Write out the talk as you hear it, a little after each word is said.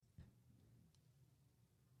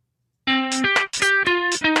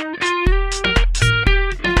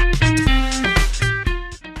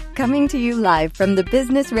Coming to you live from the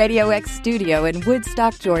Business Radio X studio in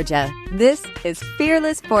Woodstock, Georgia. This is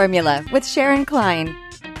Fearless Formula with Sharon Klein.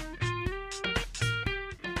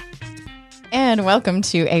 And welcome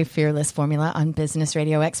to a Fearless Formula on Business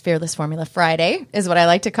Radio X. Fearless Formula Friday is what I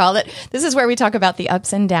like to call it. This is where we talk about the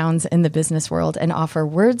ups and downs in the business world and offer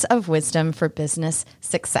words of wisdom for business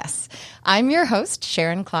success. I'm your host,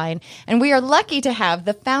 Sharon Klein, and we are lucky to have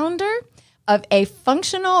the founder of a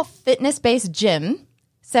functional fitness-based gym,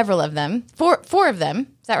 several of them, four of them,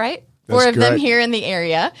 is that right? That's Four of them correct. here in the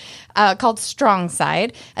area, called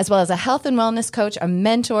StrongSide, as well as a health and wellness coach, a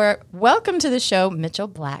mentor. Welcome to the show, Mitchell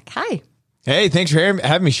Black. Hi. Hey, thanks for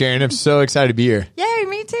having me, Sharon. I'm so excited to be here. Yay,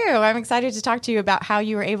 me too. I'm excited to talk to you about how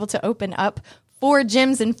you were able to open up 4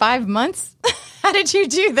 gyms in 5 months. How did you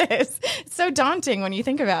do this? It's so daunting when you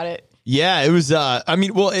think about it. Yeah, it was,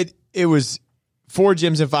 it was 4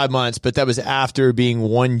 gyms in 5 months, but that was after being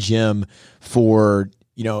one gym for,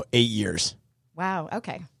 8 years. Wow.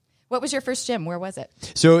 Okay. What was your first gym? Where was it?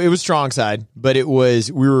 So it was StrongSide, but we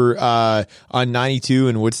were on 92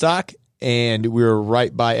 in Woodstock, and we were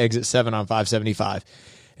right by exit 7 on 575.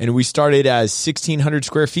 And we started as 1,600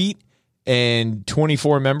 square feet and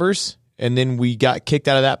 24 members. And then we got kicked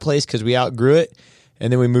out of that place because we outgrew it.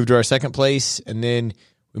 And then we moved to our second place. And then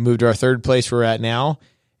we moved to our third place where we're at now.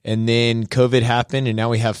 And then COVID happened, and now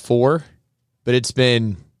we have 4. But it's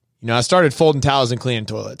been, I started folding towels and cleaning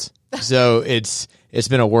toilets. So it's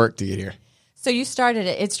been a work to get here. So you started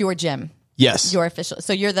it. It's your gym. Yes. Your official.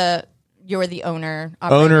 So you're the owner,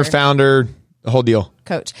 operator, Owner, founder, the whole deal.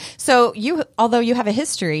 coach. So although you have a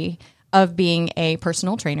history of being a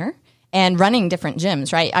personal trainer and running different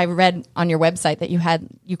gyms, right? I read on your website that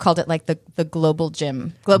you called it like the global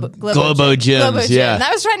gym. Globo Gyms, yeah. And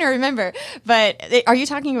I was trying to remember. But are you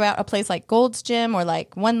talking about a place like Gold's Gym or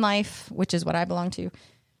like One Life, which is what I belong to?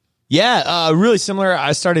 Yeah, really similar.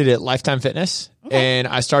 I started at Lifetime Fitness, and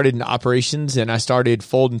I started in operations, and I started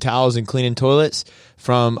folding towels and cleaning toilets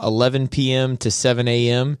from 11 p.m. to 7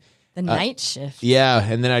 a.m. The night shift. Yeah,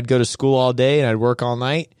 and then I'd go to school all day, and I'd work all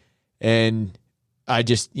night, and I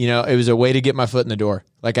just, it was a way to get my foot in the door.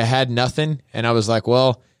 Like, I had nothing, and I was like,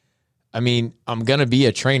 well, I'm going to be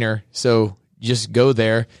a trainer, so just go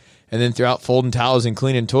there. And then throughout folding towels and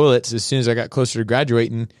cleaning toilets, as soon as I got closer to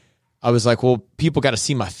graduating, I was like, well, people got to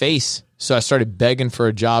see my face. So I started begging for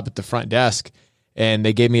a job at the front desk, and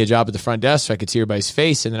they gave me a job at the front desk so I could see everybody's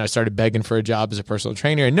face. And then I started begging for a job as a personal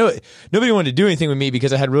trainer, and nobody wanted to do anything with me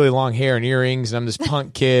because I had really long hair and earrings, and I'm this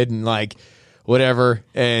punk kid and like whatever.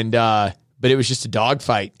 And, but it was just a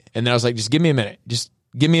dogfight. And then I was like, just give me a minute. Just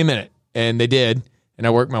give me a minute. And they did. And I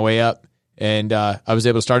worked my way up. And I was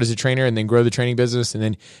able to start as a trainer and then grow the training business and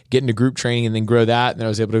then get into group training and then grow that. And then I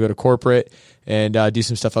was able to go to corporate and do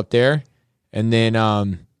some stuff up there. And then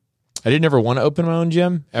I didn't ever want to open my own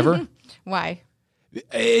gym ever. Why?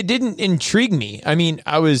 It didn't intrigue me.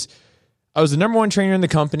 I was the number one trainer in the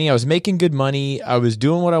company. I was making good money. I was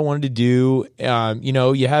doing what I wanted to do.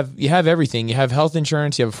 You have everything. You have health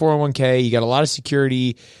insurance. You have a 401k. You got a lot of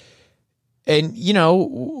security. And,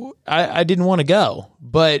 I didn't want to go.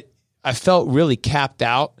 But I felt really capped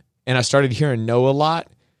out, and I started hearing no a lot,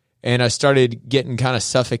 and I started getting kind of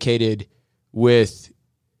suffocated with,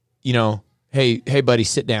 hey, buddy,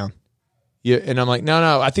 sit down. And I'm like,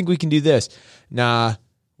 no, I think we can do this. Nah,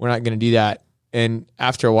 we're not going to do that. And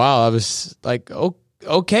after a while, I was like, oh,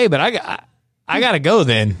 okay, but I got to go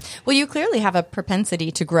then. Well, you clearly have a propensity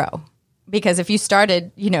to grow, because if you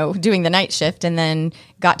started, doing the night shift and then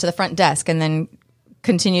got to the front desk and then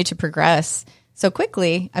continue to progress so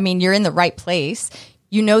quickly, you're in the right place.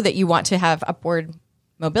 You know that you want to have upward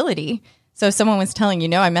mobility. So if someone was telling you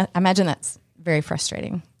no, I imagine that's very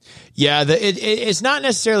frustrating. Yeah, it's not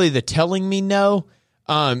necessarily the telling me no.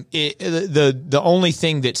 The only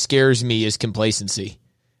thing that scares me is complacency,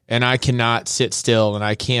 and I cannot sit still, and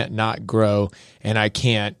I can't not grow, and I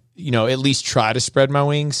can't, at least try to spread my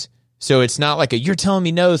wings. So it's not like you're telling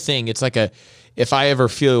me no thing. It's like if I ever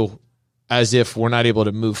feel as if we're not able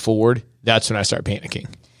to move forward, that's when I start panicking.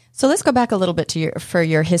 So let's go back a little bit for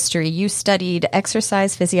your history. You studied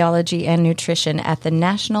exercise physiology and nutrition at the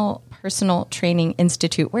National Personal Training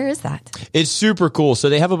Institute. Where is that? It's super cool. So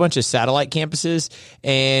they have a bunch of satellite campuses,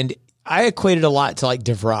 and I equated a lot to like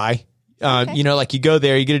DeVry. Okay. Like you go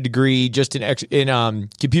there, you get a degree just in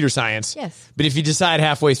computer science. Yes. But if you decide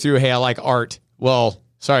halfway through, hey, I like art, well,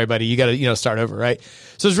 sorry, buddy, you got to start over, right?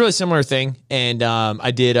 So it's a really similar thing. And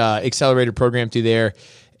I did accelerated program through there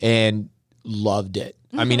and loved it.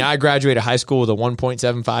 Mm-hmm. I graduated high school with a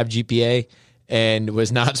 1.75 GPA and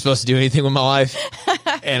was not supposed to do anything with my life.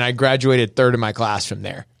 And I graduated third in my class from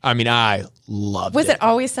there. I loved it. Was it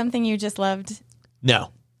always something you just loved? No.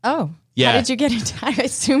 Oh, Yeah. How did you get into it? I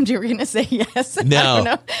assumed you were going to say yes. No. I don't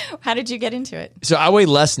know. How did you get into it? So I weigh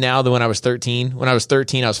less now than when I was 13. When I was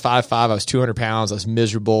 13, I was 5'5", I was 200 pounds. I was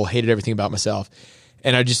miserable, hated everything about myself.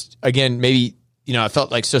 And I just, again, maybe, I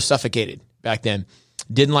felt like so suffocated back then.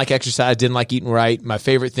 Didn't like exercise, didn't like eating right. My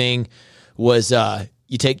favorite thing was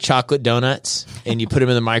you take chocolate donuts and you put them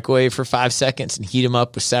in the microwave for 5 seconds and heat them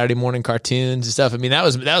up with Saturday morning cartoons and stuff. I mean, that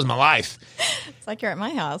was my life. It's like you're at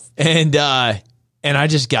my house. And I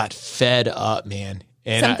just got fed up, man.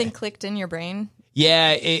 And Something clicked in your brain?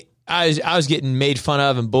 Yeah, I was getting made fun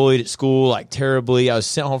of and bullied at school like terribly. I was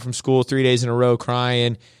sent home from school 3 days in a row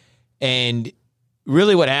crying. And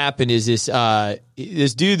really what happened is this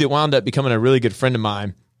dude that wound up becoming a really good friend of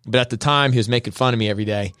mine, but at the time he was making fun of me every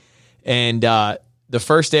day. And the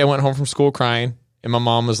first day I went home from school crying, and my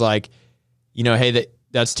mom was like, hey,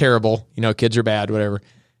 that's terrible. Kids are bad, whatever.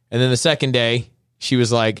 And then the second day she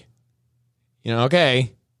was like,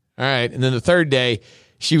 okay, all right. And then the third day,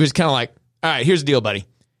 she was kind of like, all right, here's the deal, buddy.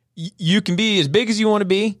 You can be as big as you want to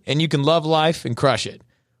be, and you can love life and crush it.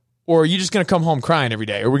 Or you're just going to come home crying every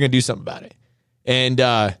day, or we're going to do something about it. And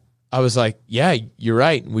I was like, yeah, you're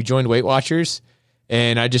right. And we joined Weight Watchers,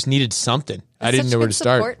 and I just needed something. I didn't know where to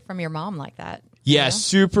start. Support from your mom like that. Yeah,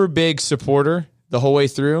 super big supporter the whole way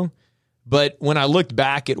through. But when I looked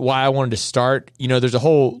back at why I wanted to start, there's a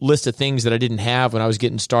whole list of things that I didn't have when I was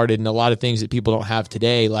getting started, and a lot of things that people don't have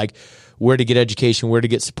today, like where to get education, where to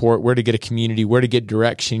get support, where to get a community, where to get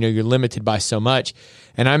direction. You're limited by so much.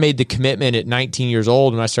 And I made the commitment at 19 years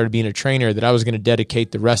old when I started being a trainer that I was going to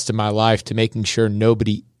dedicate the rest of my life to making sure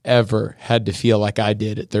nobody ever had to feel like I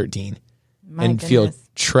did at 13 feel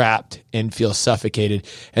trapped and feel suffocated.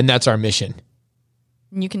 And that's our mission.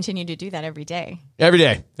 And you continue to do that every day. Every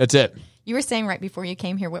day. That's it. You were saying right before you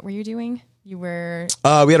came here, what were you doing? You were...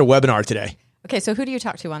 We had a webinar today. Okay, so who do you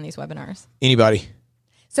talk to on these webinars? Anybody.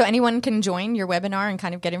 So anyone can join your webinar and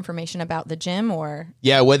kind of get information about the gym or...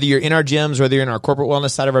 Yeah, whether you're in our gyms, whether you're in our corporate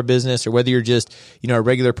wellness side of our business, or whether you're just, a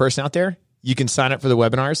regular person out there, you can sign up for the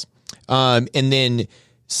webinars. And then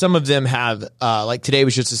some of them have, like today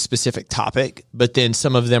was just a specific topic, but then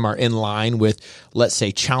some of them are in line with, let's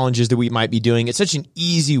say, challenges that we might be doing. It's such an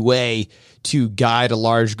easy way to guide a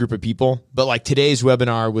large group of people. But like today's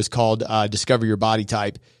webinar was called Discover Your Body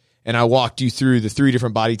Type. And I walked you through the 3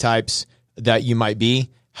 different body types that you might be,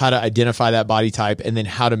 how to identify that body type, and then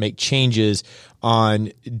how to make changes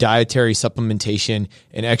on dietary supplementation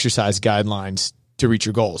and exercise guidelines to reach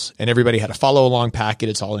your goals. And everybody had a follow along packet.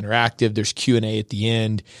 It's all interactive. There's Q&A at the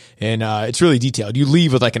end, and it's really detailed. You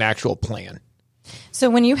leave with like an actual plan. So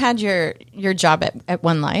when you had your job at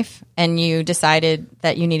One Life and you decided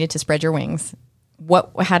that you needed to spread your wings,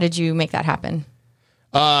 how did you make that happen?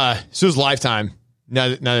 So it was Lifetime.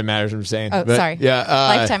 None that matters what I'm saying. Oh, sorry. Yeah.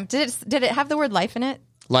 Lifetime. Did it have the word life in it?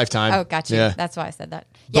 Lifetime. Oh, gotcha. Yeah. That's why I said that.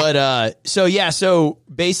 Yeah. But so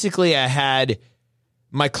basically I had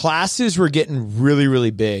my classes were getting really,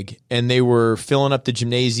 really big, and they were filling up the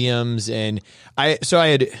gymnasiums. And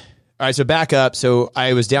so back up. So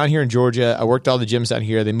I was down here in Georgia. I worked all the gyms down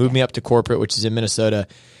here. They moved me up to corporate, which is in Minnesota.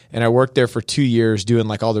 And I worked there for 2 years doing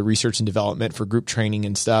like all the research and development for group training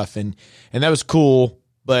and stuff. And that was cool.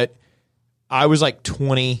 But I was like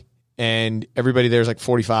 20 and everybody there was like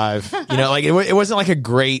 45, like it wasn't like a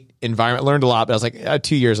great environment. I learned a lot, but I was like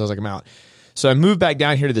 2 years, I was like, I'm out. So I moved back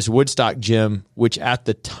down here to this Woodstock gym, which at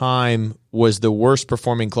the time was the worst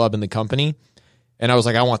performing club in the company. And I was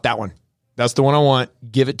like, I want that one. That's the one I want.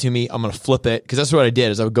 Give it to me. I'm going to flip it. Cause that's what I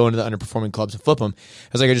did is I would go into the underperforming clubs and flip them.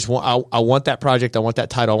 I was like, I want that project. I want that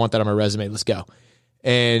title. I want that on my resume. Let's go.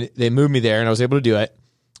 And they moved me there and I was able to do it.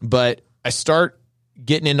 But I start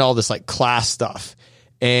getting into all this like class stuff,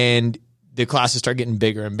 and the classes start getting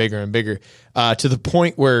bigger and bigger and bigger, to the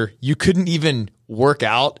point where you couldn't even work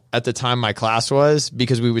out at the time my class was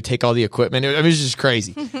because we would take all the equipment. It was just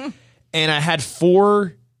crazy. And I had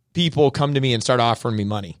 4 people come to me and start offering me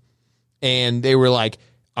money. And they were like,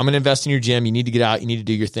 I'm going to invest in your gym. You need to get out. You need to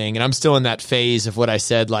do your thing. And I'm still in that phase of what I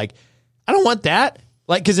said, like, I don't want that.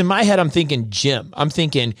 Like, because in my head, I'm thinking gym. I'm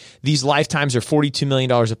thinking these Lifetimes are $42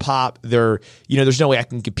 million a pop. There's no way I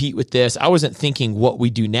can compete with this. I wasn't thinking what we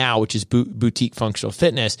do now, which is boutique functional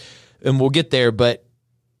fitness. And we'll get there. But,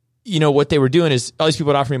 what they were doing is all these people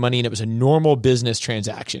would offer me money, and it was a normal business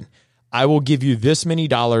transaction. I will give you this many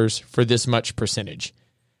dollars for this much percentage.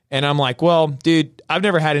 And I'm like, well, dude, I've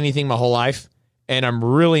never had anything my whole life, and I'm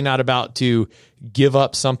really not about to give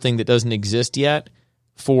up something that doesn't exist yet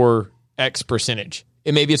for X percentage.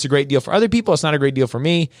 And maybe it's a great deal for other people. It's not a great deal for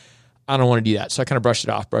me. I don't want to do that. So I kind of brushed it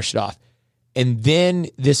off. And then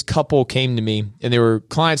this couple came to me, and they were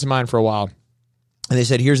clients of mine for a while. And they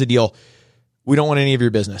said, here's the deal. we don't want any of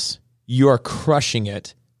your business. You are crushing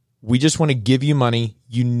it. We just want to give you money.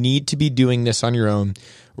 You need to be doing this on your own.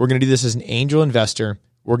 We're going to do this as an angel investor.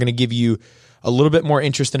 We're going to give you a little bit more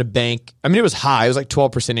interest than a bank. I mean, it was high. It was like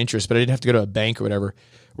 12% interest, but I didn't have to go to a bank or whatever.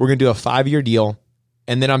 We're going to do a 5-year deal.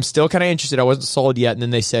 And then I'm still kind of interested. I wasn't sold yet. And then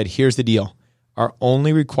they said, here's the deal. Our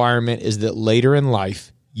only requirement is that later in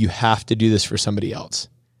life, you have to do this for somebody else.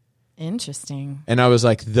 Interesting. And I was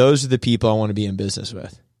like, those are the people I want to be in business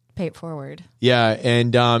with. Pay it forward. Yeah.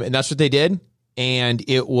 And that's what they did. And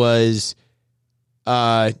it was,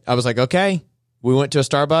 I was like, okay. We went to a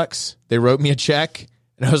Starbucks. They wrote me a check.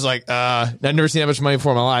 And I was like, I've never seen that much money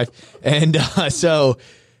before in my life. And so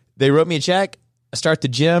they wrote me a check. I start the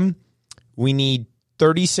gym. We need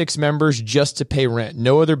 36 members just to pay rent.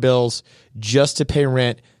 No other bills, just to pay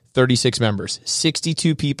rent, 36 members.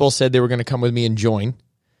 62 people said they were going to come with me and join,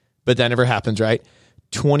 but that never happens, right?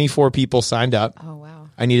 24 people signed up. Oh, wow.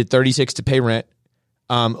 I needed 36 to pay rent.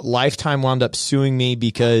 Lifetime wound up suing me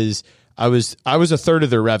because I was a third of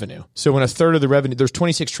their revenue. So when a third of the revenue, there's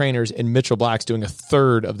 26 trainers and Mitchell Black's doing a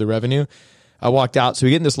third of the revenue. I walked out. So we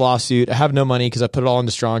get in this lawsuit. I have no money because I put it all on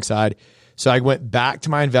the strong side. So I went back to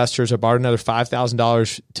my investors. I borrowed another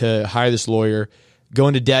 $5,000 to hire this lawyer, go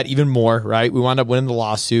into debt even more, right? We wound up winning the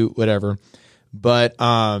lawsuit, whatever. But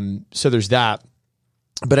so there's that.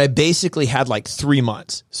 But I basically had like 3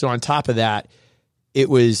 months. So on top of that, it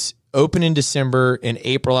was open in December. In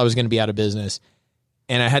April, I was going to be out of business.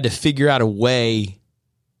 And I had to figure out a way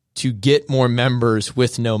to get more members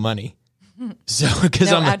with no money. So because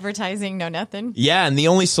no I'm advertising, no nothing. Yeah, and the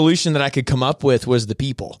only solution that I could come up with was the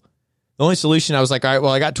people. The only solution, I was like, all right,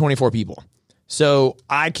 well, I got 24 people. So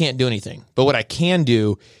I can't do anything. But what I can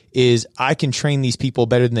do is I can train these people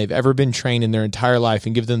better than they've ever been trained in their entire life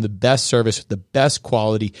and give them the best service with the best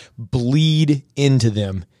quality, bleed into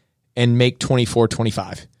them and make 24,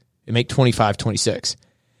 25 and make 25, 26.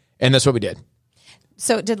 And that's what we did.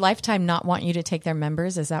 So did Lifetime not want you to take their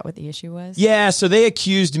members? Is that what the issue was? Yeah. So they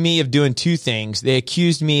accused me of doing two things. They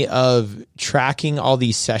accused me of tracking all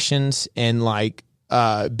these sessions and like,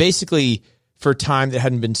 basically for time that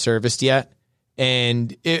hadn't been serviced yet.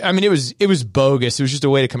 And it was bogus. It was just a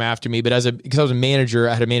way to come after me. But because I was a manager,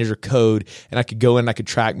 I had a manager code and I could go in and I could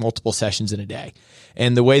track multiple sessions in a day.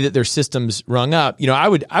 And the way that their systems rung up,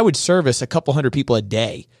 I would service a couple hundred people a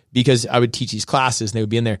day because I would teach these classes and they would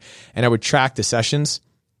be in there and I would track the sessions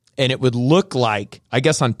and it would look like, I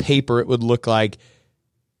guess on paper, it would look like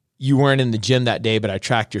you weren't in the gym that day, but I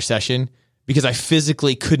tracked your session. Because I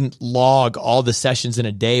physically couldn't log all the sessions in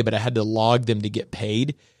a day, but I had to log them to get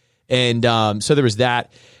paid. And so there was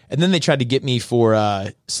that. And then they tried to get me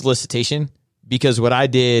for solicitation because what I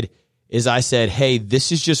did is I said, hey,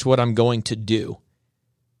 this is just what I'm going to do.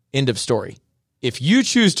 End of story. If you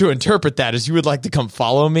choose to interpret that as you would like to come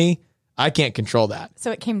follow me, I can't control that.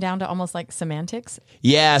 So it came down to almost like semantics?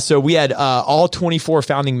 Yeah. So we had all 24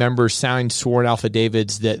 founding members signed sworn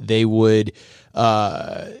affidavits that they would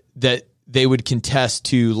contest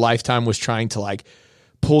to Lifetime was trying to like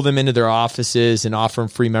pull them into their offices and offer them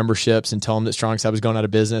free memberships and tell them that StrongSide was going out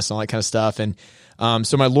of business and all that kind of stuff. And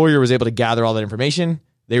so my lawyer was able to gather all that information.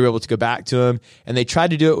 They were able to go back to him and they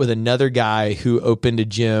tried to do it with another guy who opened a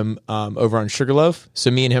gym over on Sugarloaf. So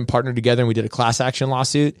me and him partnered together and we did a class action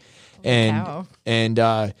lawsuit. And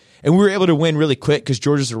we were able to win really quick because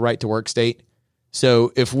Georgia's a right to work state.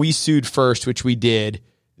 So if we sued first, which we did,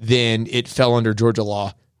 then it fell under Georgia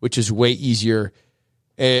law, which is way easier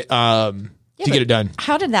to get it done.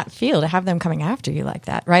 How did that feel to have them coming after you like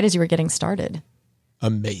that, right as you were getting started?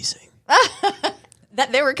 Amazing.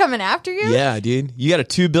 That they were coming after you? Yeah, dude. You got a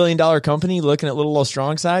 $2 billion company looking at little old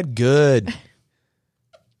StrongSide? Good.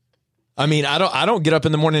 I mean, I don't get up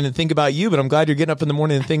in the morning and think about you, but I'm glad you're getting up in the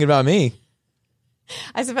morning and thinking about me.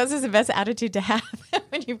 I suppose it's the best attitude to have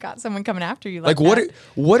when you've got someone coming after you like that.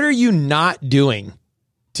 What are you not doing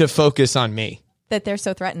to focus on me? That they're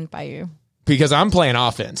so threatened by you. Because I'm playing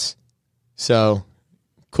offense. So,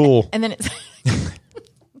 cool. And then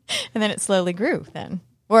it slowly grew then.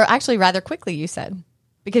 Or actually rather quickly, you said.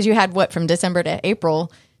 Because you had from December to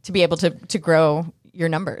April to be able to grow your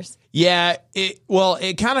numbers. Yeah,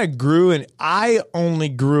 it kind of grew and I only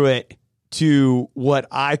grew it to what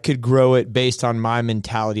I could grow it based on my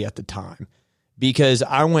mentality at the time. Because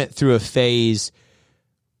I went through a phase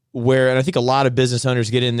where, and I think a lot of business owners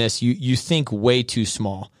get in this, you think way too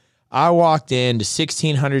small. I walked into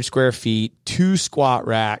 1,600 square feet, 2 squat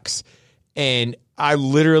racks, and I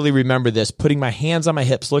literally remember this, putting my hands on my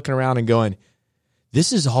hips, looking around and going,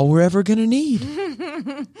 this is all we're ever going to need.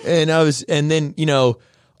 and then,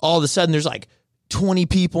 all of a sudden there's like 20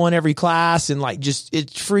 people in every class and like just,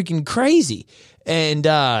 it's freaking crazy. And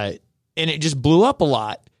and it just blew up a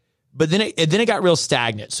lot. But then it got real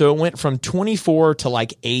stagnant. So it went from 24 to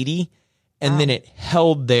like 80, and then it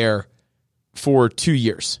held there for 2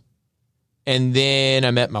 years. And then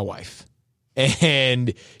I met my wife.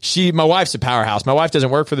 And my wife's a powerhouse. My wife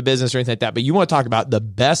doesn't work for the business or anything like that, but you want to talk about the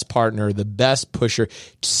best partner, the best pusher,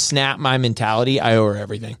 snap my mentality. I owe her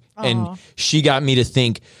everything. Aww. And she got me to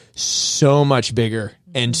think so much bigger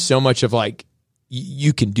and so much of like,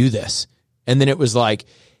 you can do this. And then it was like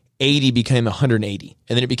 80 became 180,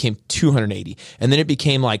 and then it became 280. And then it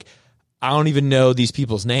became like, I don't even know these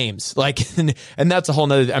people's names. Like, and that's a whole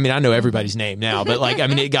nother, I mean, I know everybody's name now, but like, I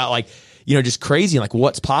mean, it got like, just crazy, like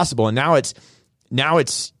what's possible. And now it's,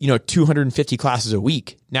 250 classes a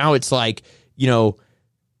week. Now it's like,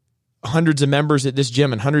 hundreds of members at this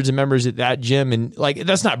gym and hundreds of members at that gym. And like,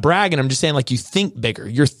 that's not bragging. I'm just saying, like, you think bigger.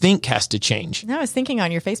 Your think has to change. No, I was thinking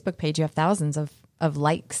on your Facebook page, you have thousands of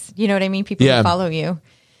likes. You know what I mean? People who follow you.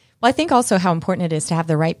 Well, I think also how important it is to have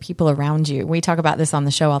the right people around you. We talk about this on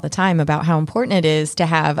the show all the time about how important it is to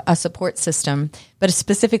have a support system, but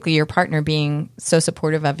specifically your partner being so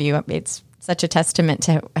supportive of you. It's such a testament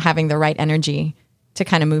to having the right energy to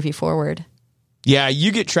kind of move you forward. Yeah,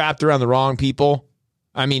 you get trapped around the wrong people.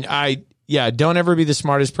 I mean, don't ever be the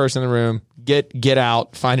smartest person in the room. Get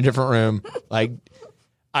out, find a different room. Like,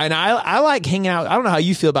 and I like hanging out. I don't know how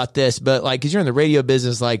you feel about this, but like, cause you're in the radio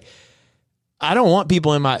business, like, I don't want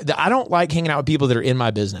people I don't like hanging out with people that are in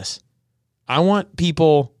my business. I want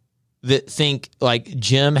people that think like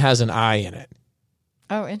Jim has an eye in it.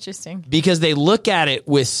 Oh, interesting. Because they look at it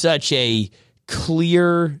with such a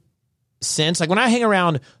clear sense. Like when I hang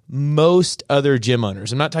around most other gym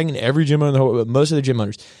owners, I'm not talking to every gym owner in the whole world, but most of the gym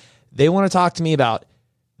owners, they want to talk to me about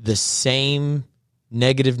the same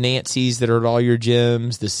negative Nancy's that are at all your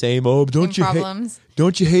gyms, the same,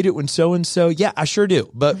 don't you hate it when so-and-so? Yeah, I sure do.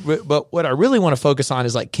 But what I really want to focus on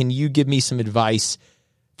is like, can you give me some advice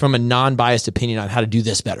from a non-biased opinion on how to do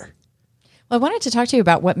this better? Well, I wanted to talk to you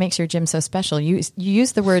about what makes your gym so special. You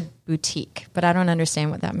use the word boutique, but I don't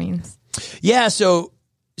understand what that means. Yeah. So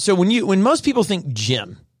when most people think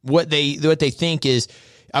gym, what they think is,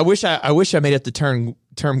 I wish I made up the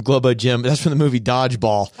term Globo Gym. That's from the movie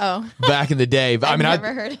Dodgeball. Back in the day. But I've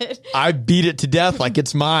never heard it. I beat it to death like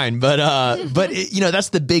it's mine. But that's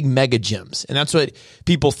the big mega gyms, and that's what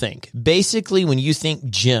people think. Basically, when you think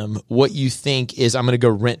gym, what you think is I'm going to go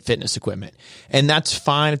rent fitness equipment, and that's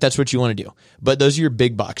fine if that's what you want to do. But those are your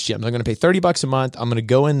big box gyms. I'm going to pay $30 a month. I'm going to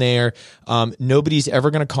go in there. Nobody's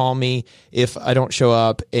ever going to call me if I don't show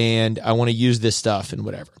up, and I want to use this stuff and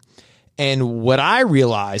whatever. And what I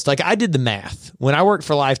realized, like I did the math. When I worked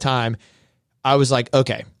for Lifetime, I was like,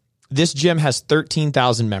 okay, this gym has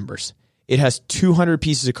 13,000 members. It has 200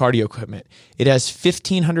 pieces of cardio equipment. It has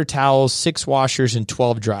 1,500 towels, 6 washers, and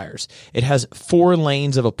 12 dryers. It has 4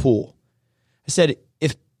 lanes of a pool. I said,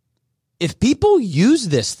 if people use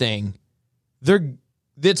this thing,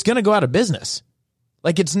 it's going to go out of business.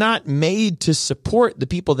 Like it's not made to support the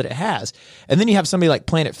people that it has. And then you have somebody like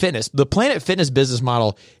Planet Fitness. The Planet Fitness business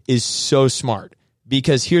model is so smart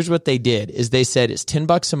because here's what they did is they said it's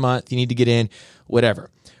 $10 a month. You need to get in, whatever.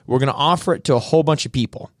 We're going to offer it to a whole bunch of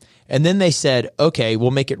people. And then they said, okay, we'll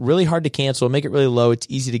make it really hard to cancel, make it really low. It's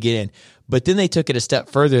easy to get in. But then they took it a step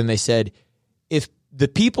further and they said, if the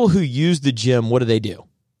people who use the gym, what do?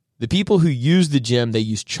 The people who use the gym, they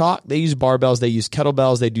use chalk, they use barbells, they use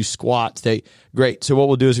kettlebells, they do squats. Great. So what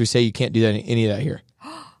we'll do is we say you can't do any of that here.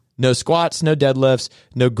 No squats, no deadlifts,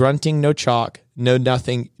 no grunting, no chalk, no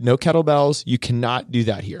nothing, no kettlebells. You cannot do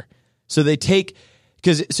that here. So they take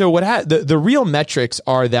the real metrics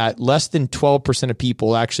are that less than 12% of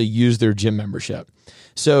people actually use their gym membership.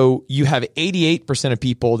 So you have 88% of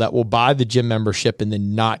people that will buy the gym membership and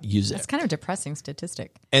then not use it. That's kind of a depressing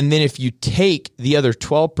statistic. And then if you take the other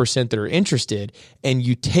 12% that are interested and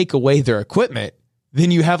you take away their equipment,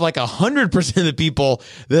 then you have like 100% of the people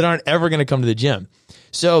that aren't ever going to come to the gym.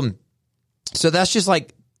 So that's just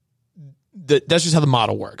like, that's just how the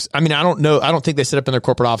model works. I mean, I don't know. I don't think they sit up in their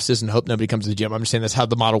corporate offices and hope nobody comes to the gym. I'm just saying that's how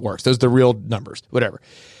the model works. Those are the real numbers, whatever.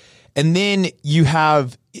 And then you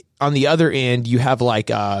have on the other end, you have like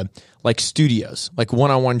studios, like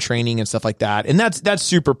one-on-one training and stuff like that. And that's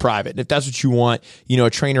super private. If that's what you want, a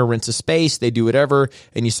trainer rents a space, they do whatever,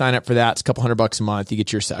 and you sign up for that. It's a couple $100 a month. You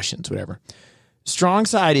get your sessions, whatever. Strong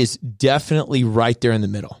Side is definitely right there in the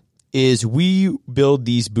middle. Is we build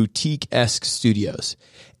these boutique-esque studios.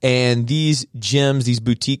 And these gyms, these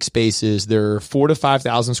boutique spaces, they're 4,000 to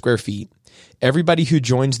 5,000 square feet. Everybody who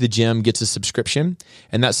joins the gym gets a subscription,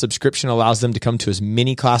 and that subscription allows them to come to as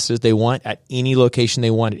many classes they want at any location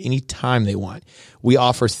they want, at any time they want. We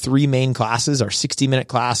offer 3 main classes, our 60-minute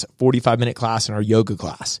class, 45-minute class, and our yoga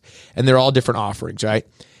class. And they're all different offerings, right?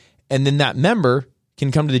 And then that member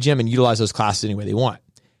can come to the gym and utilize those classes any way they want.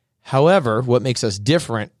 However, what makes us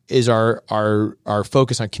different is our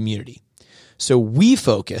focus on community. So we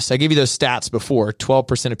focus, I gave you those stats before,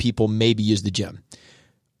 12% of people maybe use the gym.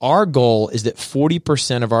 Our goal is that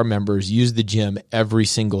 40% of our members use the gym every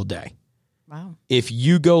single day. Wow. If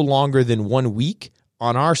you go longer than 1 week,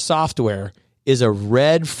 on our software is a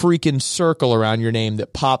red freaking circle around your name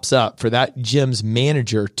that pops up for that gym's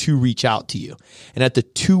manager to reach out to you. And at the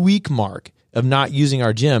 2-week mark of not using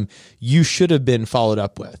our gym, you should have been followed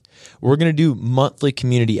up with. We're going to do monthly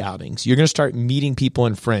community outings. You're going to start meeting people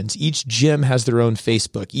and friends. Each gym has their own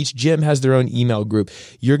Facebook. Each gym has their own email group.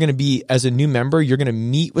 You're going to be, as a new member, you're going to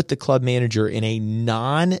meet with the club manager in a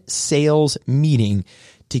non-sales meeting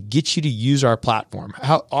to get you to use our platform.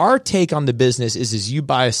 How our take on the business is you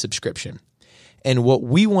buy a subscription. And what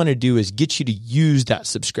we want to do is get you to use that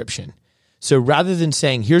subscription. So rather than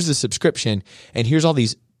saying, here's the subscription and here's all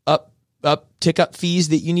these tick up fees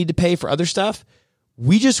that you need to pay for other stuff,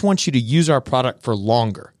 we just want you to use our product for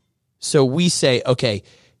longer. So we say, okay,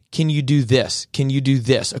 can you do this? Can you do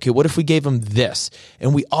this? Okay, what if we gave them this?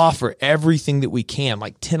 And we offer everything that we can,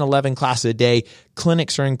 like 10, 11 classes a day.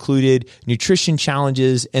 Clinics are included, nutrition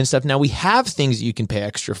challenges and stuff. Now we have things that you can pay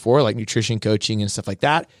extra for, like nutrition coaching and stuff like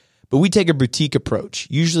that. But we take a boutique approach,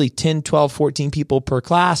 usually 10, 12, 14 people per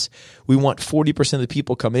class. We want 40% of the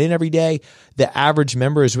people coming in every day. The average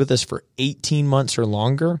member is with us for 18 months or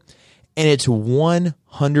longer. And it's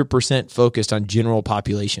 100% focused on general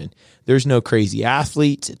population. There's no crazy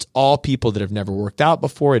athletes. It's all people that have never worked out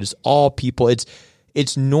before. It is all people.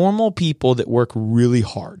 It's normal people that work really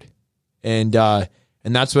hard. And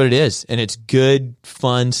that's what it is. And it's good,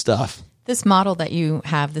 fun stuff. This model that you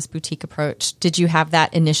have, this boutique approach, did you have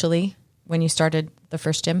that initially when you started the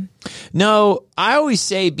first gym? No, I always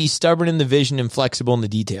say be stubborn in the vision and flexible in the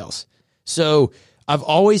details. So I've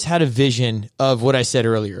always had a vision of what I said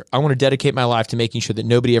earlier. I want to dedicate my life to making sure that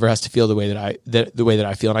nobody ever has to feel the way that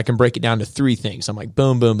I feel. And I can break it down to 3 things. I'm like,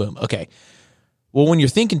 boom, boom, boom. Okay. Well, when you're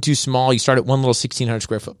thinking too small, you start at one little 1,600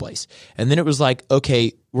 square foot place. And then it was like,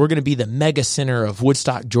 okay, we're going to be the mega center of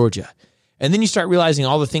Woodstock, Georgia. And then you start realizing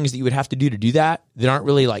all the things that you would have to do that aren't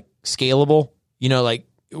really like scalable. You know, like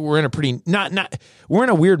we're in a pretty, we're in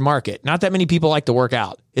a weird market. Not that many people like to work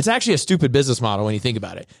out. It's actually a stupid business model when you think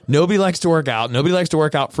about it. Nobody likes to work out. Nobody likes to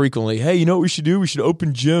work out frequently. Hey, you know what we should do? We should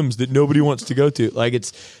open gyms that nobody wants to go to. Like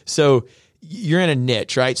so you're in a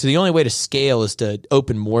niche, right? So the only way to scale is to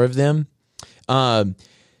open more of them.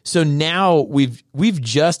 So now we've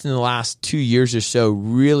just in the last 2 years or so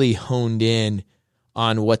really honed in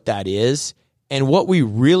on what that is. And what we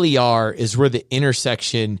really are is we're the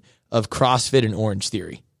intersection of CrossFit and Orange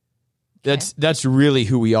Theory. That's really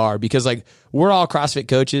who we are, because like we're all CrossFit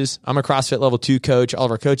coaches. I'm a CrossFit level 2 coach, all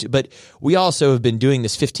of our coaches, but we also have been doing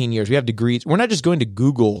this 15 years. We have degrees. We're not just going to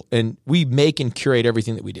Google, and we make and curate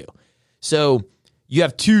everything that we do. So you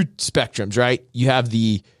have 2 spectrums, right? You have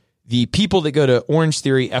the people that go to Orange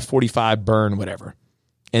Theory, F45, Burn, whatever,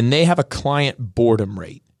 and they have a client boredom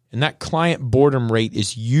rate. And that client boredom rate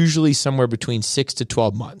is usually somewhere between 6 to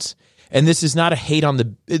 12 months. And this is not a hate on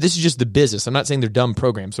this is just the business. I'm not saying they're dumb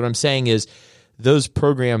programs. What I'm saying is those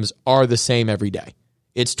programs are the same every day.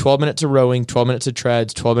 It's 12 minutes of rowing, 12 minutes of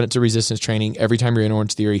treads, 12 minutes of resistance training every time you're in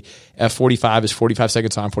Orange Theory. F45 is 45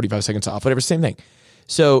 seconds on, 45 seconds off, whatever, same thing.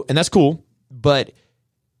 So, and that's cool, but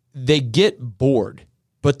they get bored,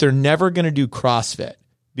 but they're never going to do CrossFit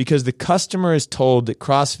because the customer is told that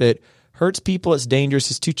CrossFit hurts people, it's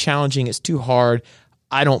dangerous, it's too challenging, it's too hard.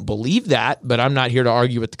 I don't believe that, but I'm not here to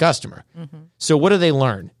argue with the customer. Mm-hmm. So what do they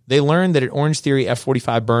learn? They learn that at Orange Theory,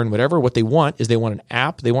 F45, Burn, whatever, what they want is they want an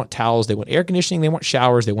app, they want towels, they want air conditioning, they want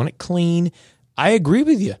showers, they want it clean. I agree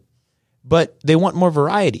with you, but they want more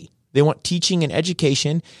variety. They want teaching and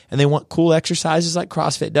education, and they want cool exercises like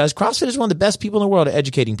CrossFit does. CrossFit is one of the best people in the world at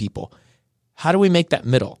educating people. How do we make that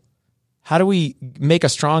middle? How do we make a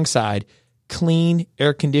strong side clean,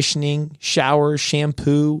 air conditioning, showers,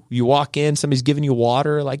 shampoo? You walk in, somebody's giving you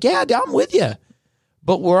water. Like, yeah, I'm with you.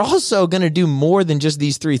 But we're also going to do more than just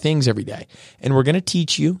these 3 things every day. And we're going to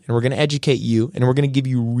teach you, and we're going to educate you, and we're going to give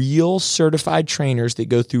you real certified trainers that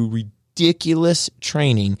go through ridiculous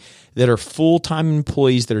training, that are full-time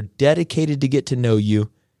employees that are dedicated to get to know you. And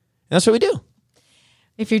that's what we do.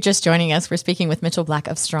 If you're just joining us, we're speaking with Mitchell Black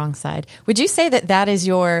of StrongSide. Would you say that is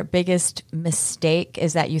your biggest mistake,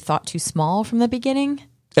 is that you thought too small from the beginning?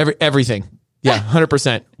 Everything. Yeah,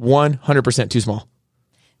 100%. 100% too small.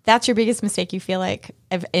 That's your biggest mistake, you feel like,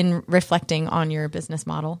 in reflecting on your business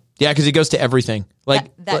model? Yeah, because it goes to everything.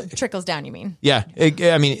 Like that trickles down, you mean? Yeah.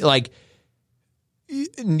 I mean, like,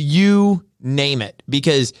 you name it,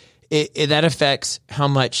 because that affects how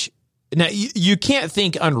much. Now, you can't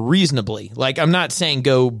think unreasonably. Like, I'm not saying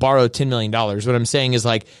go borrow $10 million. What I'm saying is,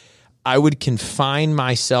 like, I would confine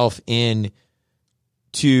myself in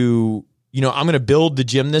to, I'm going to build the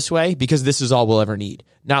gym this way because this is all we'll ever need,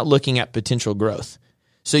 not looking at potential growth.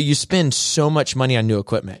 So you spend so much money on new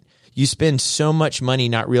equipment. You spend so much money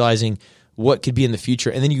not realizing what could be in the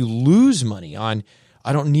future. And then you lose money on,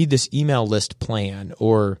 I don't need this email list plan,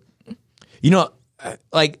 or,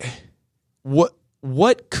 like,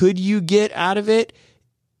 what could you get out of it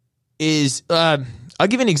is, I'll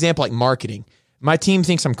give you an example, like marketing. My team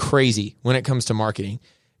thinks I'm crazy when it comes to marketing,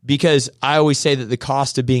 because I always say that the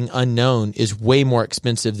cost of being unknown is way more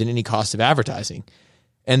expensive than any cost of advertising.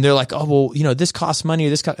 And they're like, oh, well, this costs money, or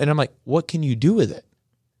this costs, and I'm like, what can you do with it?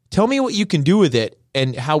 Tell me what you can do with it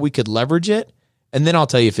and how we could leverage it, and then I'll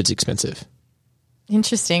tell you if it's expensive.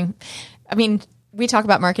 Interesting. I mean, we talk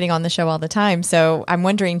about marketing on the show all the time, so I'm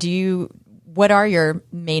wondering, what are your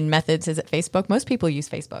main methods? Is it Facebook? Most people use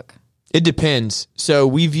Facebook. It depends. So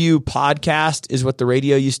we view podcast is what the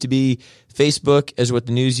radio used to be, Facebook is what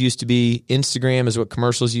the news used to be, Instagram is what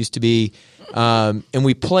commercials used to be, and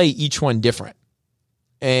we play each one different.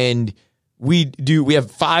 And we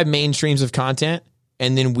have 5 main streams of content,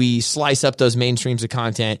 and then we slice up those main streams of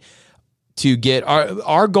content to get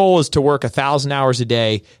our goal is to work 1,000 hours a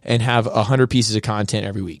day and have 100 pieces of content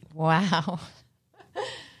every week. Wow.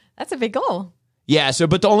 That's a big goal. Yeah. So,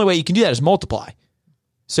 but the only way you can do that is multiply.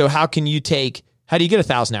 So how do you get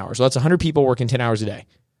 1,000 hours? Well, that's 100 people working 10 hours a day.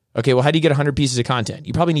 Okay. Well, how do you get 100 pieces of content?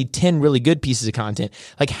 You probably need 10 really good pieces of content.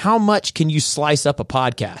 Like, how much can you slice up a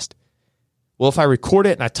podcast? Well, if I record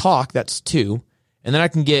it and I talk, that's 2. And then I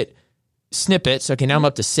can get snippets. Okay. Now I'm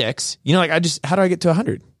up to 6. How do I get to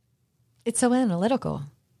 100? It's so analytical.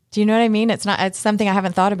 Do you know what I mean? It's something I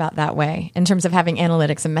haven't thought about that way in terms of having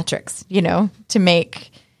analytics and metrics, to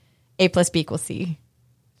make A plus B equals C.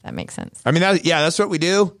 That makes sense. I mean, that's what we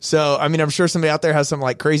do. So, I mean, I'm sure somebody out there has some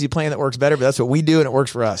like crazy plan that works better, but that's what we do, and it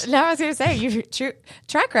works for us. No, I was going to say, your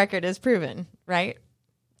track record is proven, right?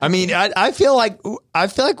 I mean, I feel like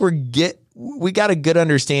we got a good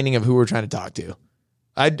understanding of who we're trying to talk to.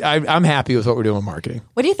 I'm happy with what we're doing with marketing.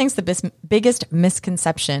 What do you think the biggest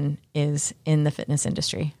misconception is in the fitness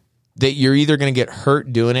industry? That you're either going to get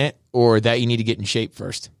hurt doing it, or that you need to get in shape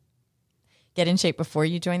first. Get in shape before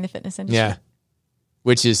you join the fitness industry? Yeah.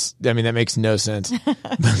 Which is, I mean, that makes no sense.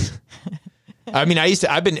 I mean,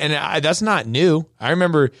 that's not new. I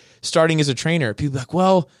remember starting as a trainer. People like,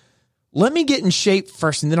 well, let me get in shape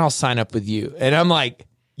first and then I'll sign up with you. And I'm like,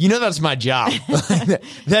 that's my job.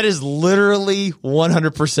 That is literally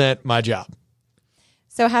 100% my job.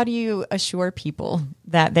 So how do you assure people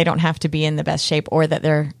that they don't have to be in the best shape, or that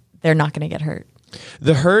they're not going to get hurt?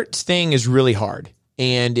 The hurts thing is really hard.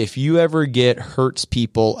 And if you ever get hurts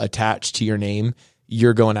people attached to your name,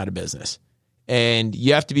 you're going out of business. And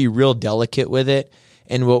you have to be real delicate with it.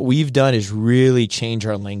 And what we've done is really change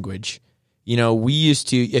our language. We used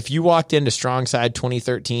to, if you walked into Strongside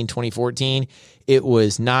 2013, 2014, it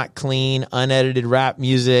was not clean, unedited rap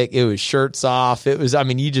music. It was shirts off. It was,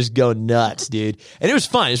 you just go nuts, dude. And it was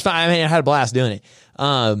fun. It was fun. I had a blast doing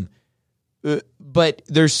it. But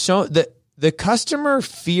there's the customer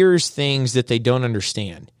fears things that they don't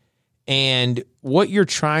understand. And what you're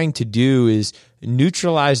trying to do is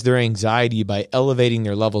neutralize their anxiety by elevating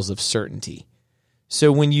their levels of certainty.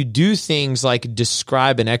 So when you do things like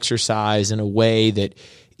describe an exercise in a way that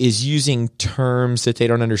is using terms that they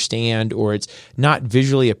don't understand, or it's not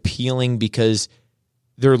visually appealing because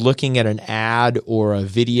they're looking at an ad or a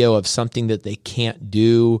video of something that they can't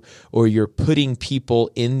do, or you're putting people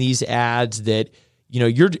in these ads that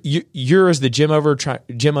you're as the gym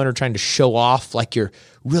owner trying to show off like you're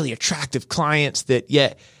really attractive clients that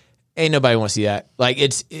yet ain't nobody want to see that. Like,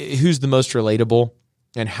 it's who's the most relatable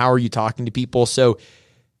and how are you talking to people? So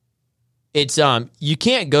it's you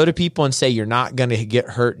can't go to people and say you're not going to get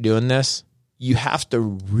hurt doing this. You have to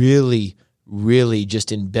really, really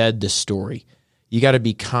just embed the story. You got to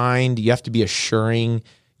be kind. You have to be assuring.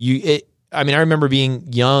 I remember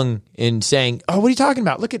being young and saying, "Oh, what are you talking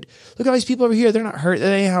about? Look at all these people over here. They're not hurt.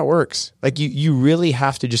 That ain't how it works." Like, you really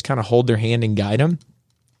have to just kind of hold their hand and guide them.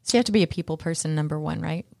 So you have to be a people person, number one,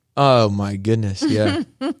 right? Oh my goodness, yeah.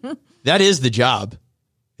 That is the job.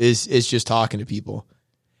 Is just talking to people.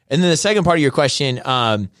 And then the second part of your question,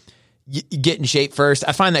 get in shape first.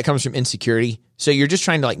 I find that comes from insecurity. So you're just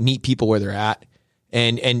trying to like meet people where they're at.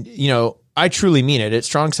 And I truly mean it. At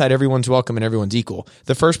Strong Side, everyone's welcome and everyone's equal.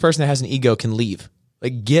 The first person that has an ego can leave.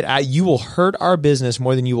 Like, get out. You will hurt our business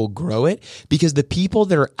more than you will grow it, because the people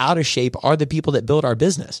that are out of shape are the people that build our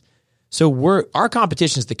business. So our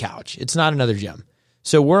competition is the couch. It's not another gym.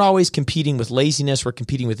 So we're always competing with laziness. We're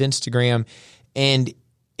competing with Instagram. And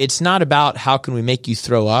it's not about how can we make you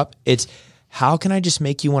throw up. It's how can I just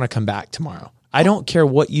make you want to come back tomorrow? I don't care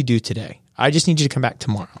what you do today. I just need you to come back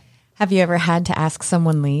tomorrow. Have you ever had to ask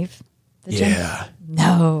someone leave the gym? Yeah.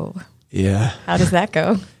 No. Yeah. How does that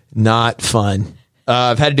go? Not fun.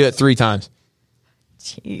 I've had to do it 3 times.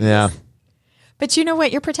 Jeez. Yeah. But you know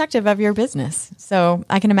what? You're protective of your business. So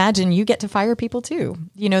I can imagine you get to fire people too,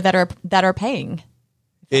 that are paying.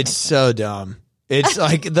 It's so dumb. It's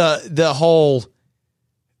like the whole,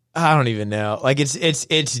 I don't even know. Like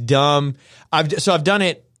it's dumb. I've done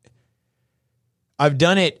it. I've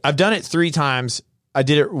done it 3 times. I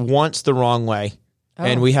did it once the wrong way. Oh.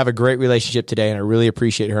 And we have a great relationship today, and I really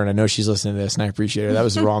appreciate her. And I know she's listening to this, and I appreciate her. That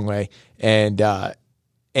was the wrong way. And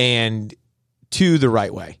 2 the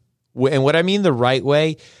right way. And what I mean the right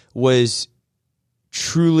way was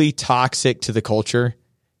truly toxic to the culture.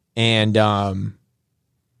 And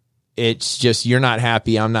it's just, you're not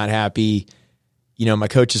happy. I'm not happy. My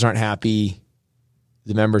coaches aren't happy.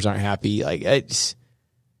 The members aren't happy. Like, it's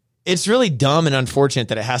really dumb and unfortunate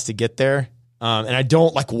that it has to get there. And I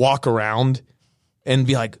don't walk around and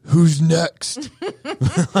be like, who's next?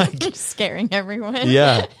 Scaring everyone.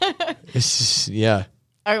 Yeah. It's just, yeah.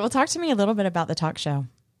 All right. Well, talk to me a little bit about the talk show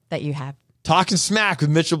that you have. Talking Smack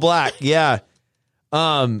with Mitchell Black. Yeah.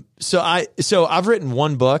 So I've written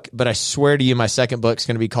 1 book, but I swear to you, my second book's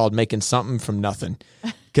going to be called Making Something from Nothing.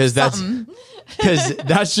 Cause that's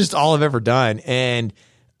just all I've ever done. And,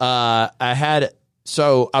 I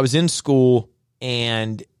was in school,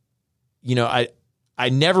 and, I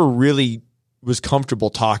never really was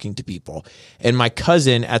comfortable talking to people. And my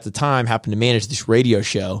cousin at the time happened to manage this radio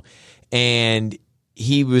show, and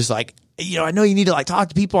he was like, I know you need to talk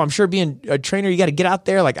to people. I'm sure being a trainer, you got to get out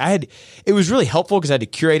there. It was really helpful because I had to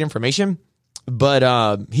curate information,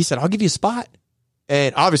 but, he said, I'll give you a spot.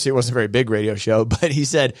 And obviously it wasn't a very big radio show, but he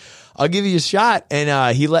said, I'll give you a shot.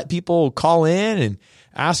 And, he let people call in and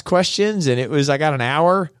ask questions. And it was, I got an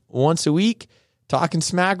hour once a week talking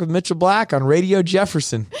smack with Mitchell Black on Radio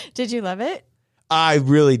Jefferson. Did you love it? I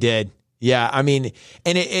really did. Yeah. I mean,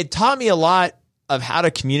 and it taught me a lot of how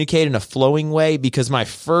to communicate in a flowing way, because my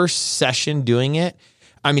first session doing it,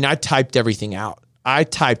 I mean, I typed everything out. And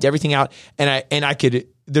I could,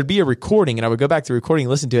 there'd be a recording, and I would go back to the recording and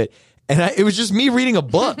listen to it. And it was just me reading a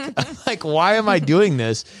book. I'm like, why am I doing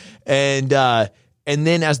this? And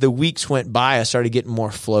then as the weeks went by, I started getting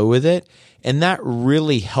more flow with it. And that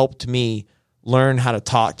really helped me learn how to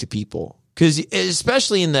talk to people. Because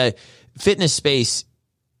especially in the fitness space,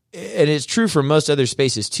 and it's true for most other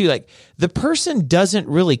spaces too, the person doesn't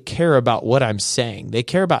really care about what I'm saying. They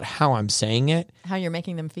care about how I'm saying it. How you're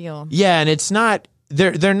making them feel. Yeah, and it's not,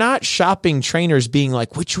 they're not shopping trainers being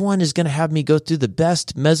like, which one is going to have me go through the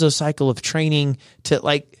best mesocycle of training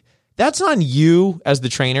to that's on you as the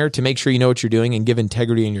trainer to make sure you know what you're doing and give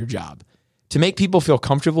integrity in your job. To make people feel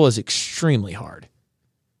comfortable is extremely hard.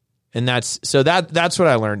 And that's what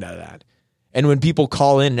I learned out of that. And when people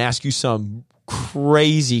call in and ask you some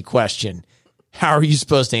crazy question, how are you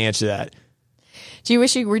supposed to answer that? Do you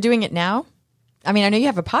wish you were doing it now? I mean, I know you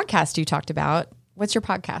have a podcast you talked about. What's your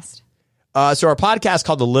podcast? So our podcast is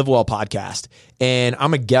called the Live Well Podcast, and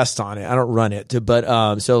I'm a guest on it. I don't run it, but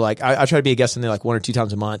I try to be a guest on there 1 or 2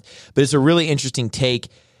 times a month. But it's a really interesting take.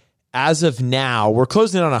 As of now, we're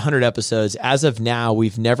closing in on 100 episodes. As of now,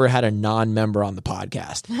 we've never had a non-member on the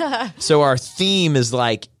podcast. So our theme is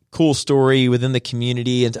cool story within the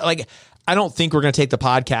community, and I don't think we're going to take the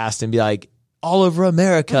podcast and be all over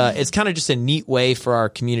America. It's kind of just a neat way for our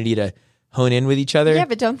community to hone in with each other. Yeah,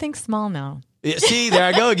 but don't think small now. See, there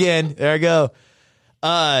I go again. There I go.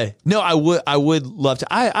 No, I would love to.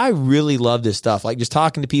 I really love this stuff. Just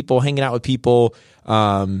talking to people, hanging out with people.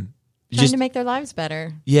 Trying to make their lives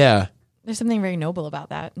better. Yeah. There's something very noble about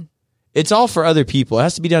that. It's all for other people. It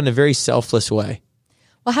has to be done in a very selfless way.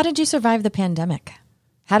 Well, how did you survive the pandemic?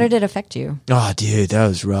 How did it affect you? Oh, dude, that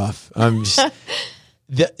was rough. I'm just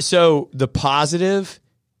so the positive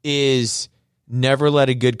is never let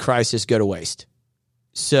a good crisis go to waste.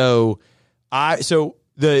 So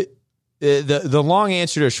the long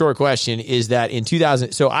answer to a short question is that in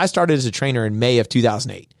 2000, so I started as a trainer in May of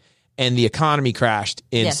 2008, and the economy crashed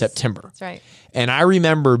in September. That's right. And I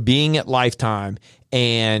remember being at Lifetime,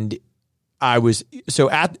 and I was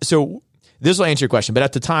this will answer your question. But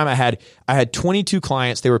at the time I had 22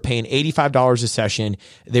 clients. They were paying $85 a session.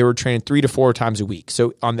 They were training 3 to 4 times a week.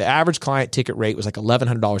 So on the average client ticket rate was like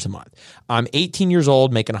 $1,100 a month. I'm 18 years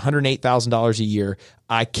old, making $108,000 a year.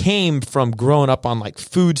 I came from growing up on like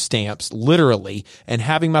food stamps, literally, and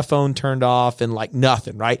having my phone turned off and like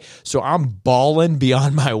nothing, right? So I'm balling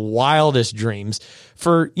beyond my wildest dreams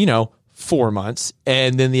for, 4 months.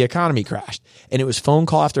 And then the economy crashed. And it was phone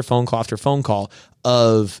call after phone call after phone call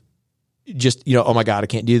of just, oh my God, I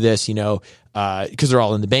can't do this, because they're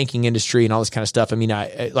all in the banking industry and all this kind of stuff. I mean,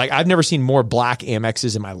 I've never seen more black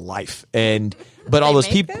Amexes in my life. But all those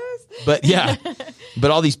people,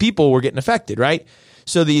 but all these people were getting affected, right?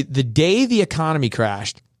 So the day the economy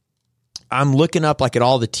crashed, I'm looking up like at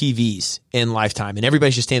all the TVs in Lifetime and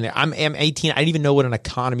everybody's just standing there. I'm 18. I didn't even know what an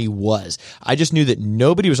economy was. I just knew that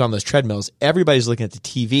nobody was on those treadmills. Everybody's looking at the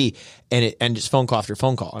TV and just phone call after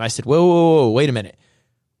phone call. And I said, whoa, wait a minute.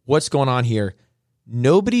 What's going on here?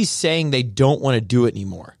 Nobody's saying they don't want to do it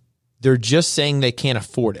anymore. They're just saying they can't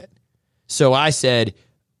afford it. So I said,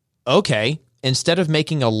 okay, instead of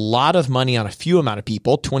making a lot of money on a few amount of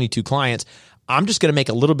people, 22 clients, I'm just going to make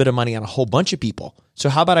a little bit of money on a whole bunch of people. So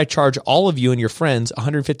how about I charge all of you and your friends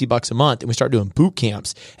 $150 a month and we start doing boot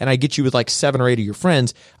camps and I get you with like 7 or 8 of your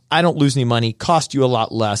friends. I don't lose any money, cost you a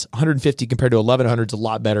lot less. 150 compared to 1,100 is a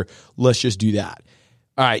lot better. Let's just do that.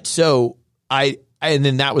 All right. So and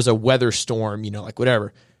then that was a weather storm, like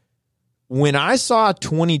whatever. When I saw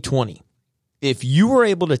 2020, if you were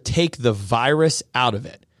able to take the virus out of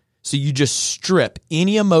it, so you just strip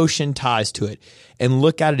any emotion ties to it and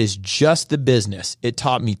look at it as just the business, it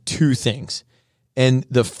taught me 2 things. And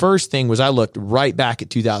the first thing was I looked right back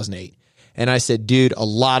at 2008 and I said, dude, a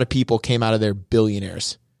lot of people came out of there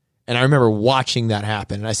billionaires. And I remember watching that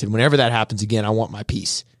happen. And I said, whenever that happens again, I want my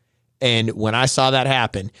piece. And when I saw that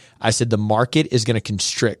happen, I said, the market is going to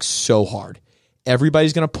constrict so hard.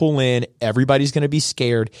 Everybody's going to pull in. Everybody's going to be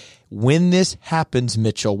scared. When this happens,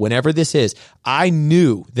 Mitchell, whenever this is, I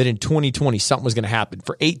knew that in 2020, something was going to happen.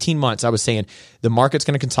 For 18 months, I was saying the market's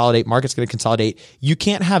going to consolidate. You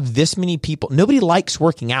can't have this many people. Nobody likes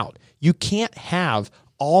working out. You can't have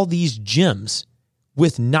all these gyms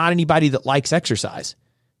with not anybody that likes exercise.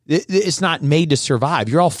 It's not made to survive.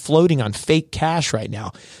 You're all floating on fake cash right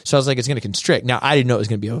now. So I was like, it's going to constrict. Now, I didn't know it was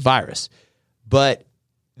going to be a virus, but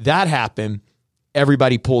that happened.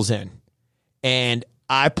 Everybody pulls in. And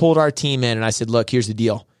I pulled our team in and I said, look, here's the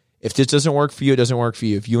deal. If this doesn't work for you, it doesn't work for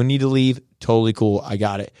you. If you need to leave, totally cool. I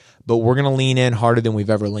got it. But we're going to lean in harder than we've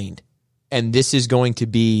ever leaned. And this is going to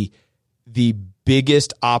be the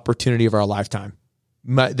biggest opportunity of our lifetime.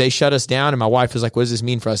 They shut us down and my wife was like, what does this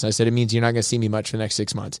mean for us? And I said, it means you're not going to see me much for the next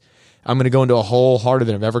 6 months. I'm going to go into a hole harder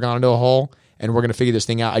than I've ever gone into a hole. And we're going to figure this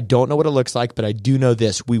thing out. I don't know what it looks like, but I do know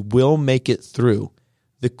this. We will make it through.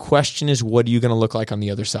 The question is, what are you going to look like on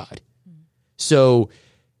the other side? So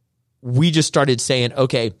we just started saying,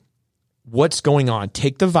 okay, what's going on?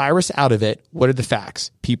 Take the virus out of it. What are the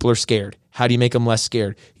facts? People are scared. How do you make them less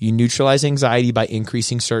scared? You neutralize anxiety by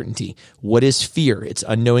increasing certainty. What is fear? It's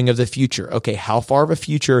unknowing of the future. Okay, how far of a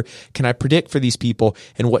future can I predict for these people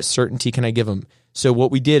and what certainty can I give them? So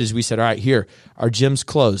what we did is we said, all right, here, our gym's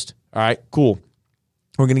closed. All right, cool.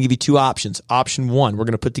 We're going to give you 2 options. Option 1, we're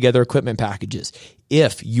going to put together equipment packages.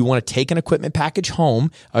 If you want to take an equipment package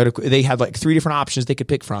home, they have like 3 different options they could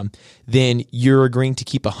pick from, then you're agreeing to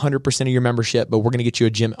keep 100% of your membership, but we're going to get you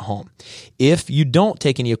a gym at home. If you don't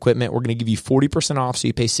take any equipment, we're going to give you 40% off, so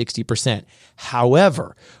you pay 60%.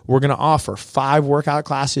 However, we're going to offer 5 workout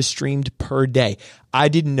classes streamed per day. I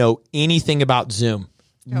didn't know anything about Zoom.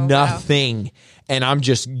 Nothing. Wow. And I'm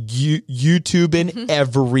just YouTubing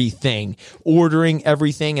everything, ordering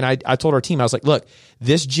everything. And I told our team, I was like, look,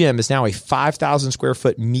 this gym is now a 5,000 square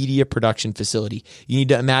foot media production facility. You need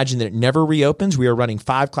to imagine that it never reopens. We are running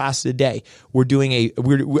 5 classes a day. We're doing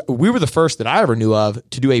we were the first that I ever knew of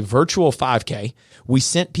to do a virtual 5K. We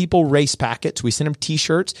sent people race packets. We sent them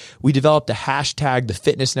t-shirts. We developed a hashtag, the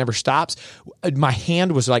fitness never stops. My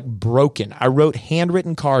hand was like broken. I wrote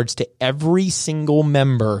handwritten cards to every single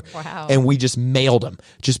member. Wow. And we just mailed them.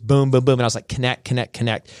 Just boom, boom, boom. And I was like,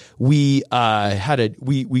 connect. We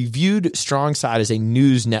we viewed StrongSide as a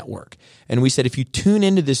news network. And we said, if you tune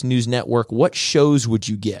into this news network, what shows would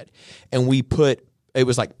you get? And we put, it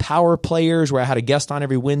was like Power Players where I had a guest on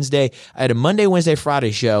every Wednesday. I had a Monday, Wednesday,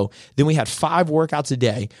 Friday show. Then we had 5 workouts a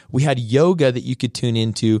day. We had yoga that you could tune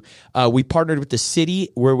into. We partnered with the city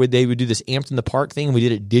where they would do this Amped in the Park thing. We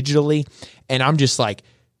did it digitally. And I'm just like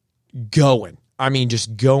going. I mean,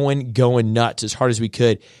 just going nuts as hard as we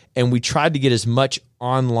could. And we tried to get as much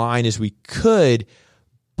online as we could,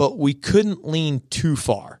 but we couldn't lean too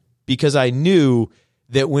far because I knew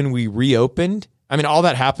that when we reopened, I mean, all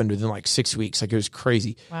that happened within like 6 weeks. Like, it was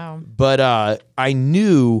crazy. Wow. But I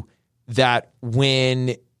knew that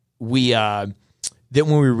when we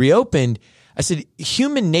reopened, I said,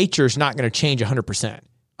 human nature is not going to change 100%.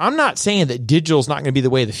 I'm not saying that digital is not going to be the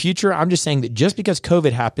way of the future. I'm just saying that just because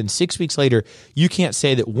COVID happened 6 weeks later, you can't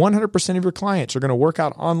say that 100% of your clients are going to work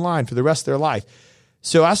out online for the rest of their life.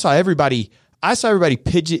 So I saw everybody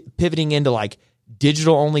pivoting into like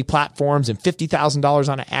digital only platforms and $50,000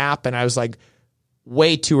 on an app. And I was like,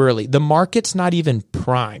 way too early. The market's not even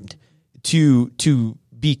primed to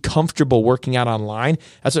be comfortable working out online.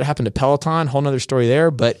 That's what happened to Peloton. Whole nother story there.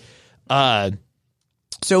 But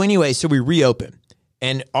so we reopen.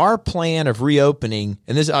 And our plan of reopening,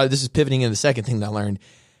 and this is pivoting into the second thing that I learned.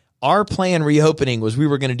 Our plan reopening was we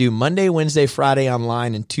were going to do Monday, Wednesday, Friday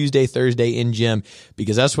online, and Tuesday, Thursday in gym,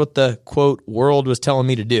 because that's what the quote world was telling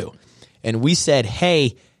me to do. And we said,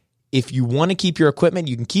 hey, if you want to keep your equipment,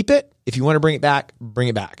 you can keep it. If you want to bring it back, bring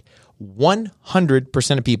it back.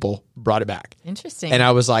 100% of people brought it back. Interesting. And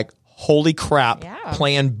I was like, holy crap, Yeah.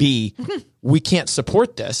 plan B. We can't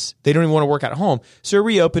support this. They don't even want to work out at home. So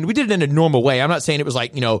we reopened. We did it in a normal way. I'm not saying it was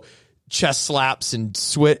like, chest slaps and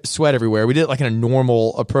sweat everywhere. We did it like in a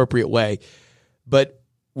normal, appropriate way. But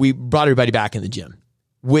we brought everybody back in the gym,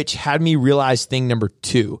 which had me realize thing number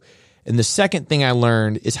 2. And the second thing I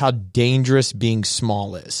learned is how dangerous being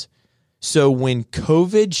small is. So when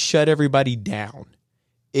COVID shut everybody down,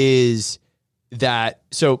 before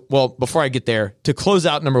I get there, to close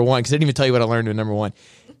out number 1, because I didn't even tell you what I learned in number 1,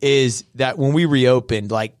 is that when we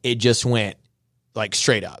reopened, like it just went like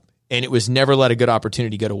straight up. And it was never let a good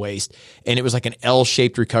opportunity go to waste. And it was like an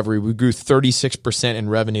L-shaped recovery. We grew 36% in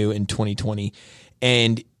revenue in 2020.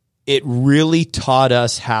 And it really taught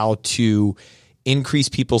us how to increase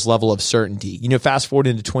people's level of certainty. Fast forward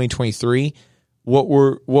into 2023, what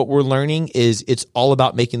we're learning is it's all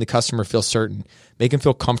about making the customer feel certain, make them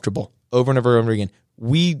feel comfortable over and over and over again.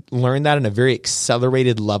 We learned that in a very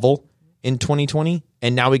accelerated level in 2020.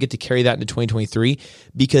 And now we get to carry that into 2023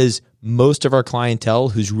 because most of our clientele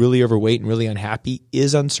who's really overweight and really unhappy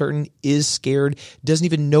is uncertain, is scared, doesn't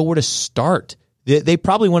even know where to start. They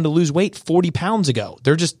probably wanted to lose weight 40 pounds ago.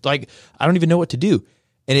 They're just like, I don't even know what to do.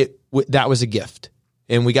 And that was a gift.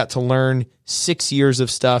 And we got to learn 6 years of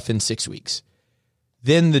stuff in 6 weeks.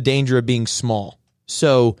 Then the danger of being small.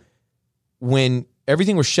 So when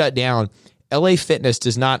everything was shut down, LA Fitness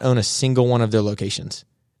does not own a single one of their locations.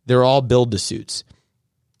 They're all build-to-suits.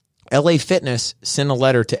 LA Fitness sent a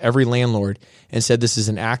letter to every landlord and said, this is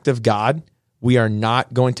an act of God. We are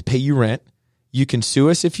not going to pay you rent. You can sue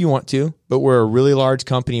us if you want to, but we're a really large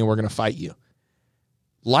company and we're going to fight you.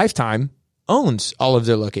 Lifetime owns all of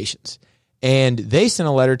their locations. And they sent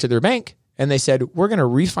a letter to their bank and they said, we're going to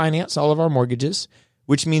refinance all of our mortgages,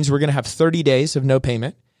 which means we're going to have 30 days of no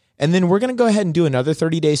payment. And then we're going to go ahead and do another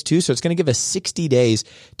 30 days too. So it's going to give us 60 days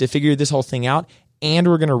to figure this whole thing out. And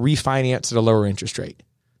we're going to refinance at a lower interest rate.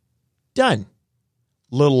 Done.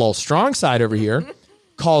 Little old strong side over here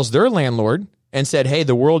calls their landlord and said, hey,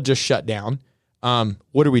 the world just shut down.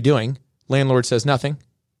 What are we doing? Landlord says nothing.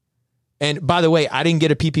 And by the way, I didn't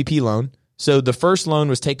get a PPP loan. So the first loan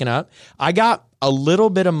was taken up. I got a little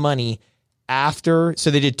bit of money after.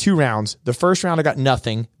 So they did 2 rounds. The first round I got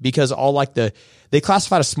nothing because they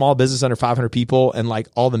classified a small business under 500 people and like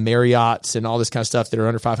all the Marriotts and all this kind of stuff that are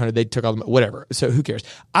under 500, they took all the, whatever. So who cares?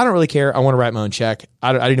 I don't really care. I want to write my own check.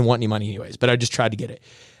 I didn't want any money anyways, but I just tried to get it.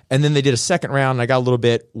 And then they did a second round and I got a little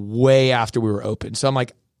bit way after we were open. So I'm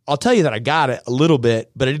like, I'll tell you that I got it a little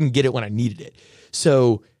bit, but I didn't get it when I needed it.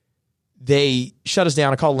 So they shut us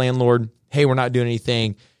down. I called landlord. Hey, we're not doing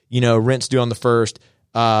anything. Rent's due on the 1st.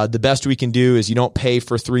 The best we can do is you don't pay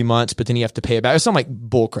for 3 months, but then you have to pay it back. It's something like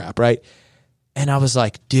bull crap, right? And I was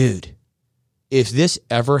like, dude, if this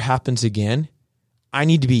ever happens again, I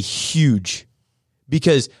need to be huge.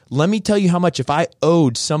 Because let me tell you how much, if I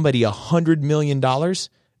owed somebody $100 million,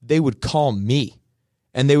 they would call me.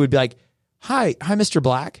 And they would be like, Hi, Mr.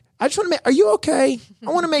 Black. I just want to are you okay? I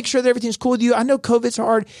want to make sure that everything's cool with you. I know COVID's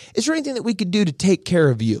hard. Is there anything that we could do to take care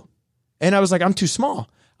of you? And I was like, I'm too small.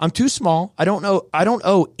 I don't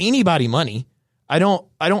owe anybody money. I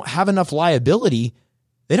don't have enough liability.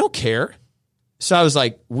 They don't care. So I was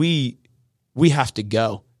like, we have to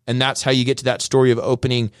go. And that's how you get to that story of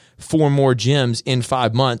opening 4 more gyms in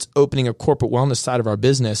 5 months, opening a corporate wellness side of our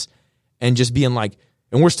business and just being like,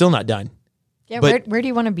 and we're still not done. Yeah. But, where do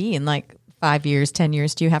you want to be in like 5 years, 10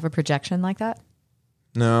 years? Do you have a projection like that?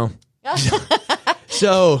 No.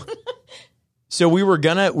 So we were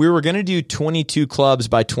gonna do 22 clubs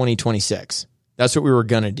by 2026. That's what we were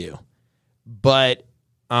gonna do. But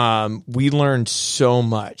we learned so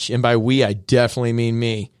much. And by we, I definitely mean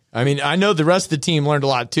me. I mean, I know the rest of the team learned a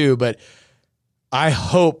lot too, but I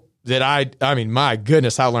hope that I mean, my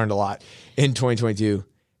goodness, I learned a lot in 2022.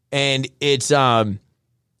 And it's,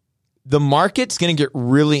 the market's going to get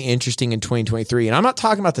really interesting in 2023. And I'm not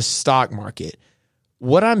talking about the stock market.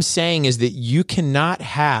 What I'm saying is that you cannot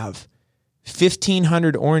have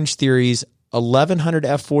 1,500 Orange Theories, 1,100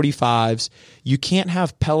 F45s. You can't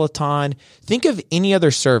have Peloton. Think of any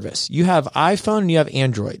other service. You have iPhone and you have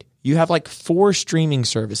Android. You have like 4 streaming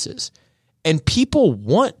services, and people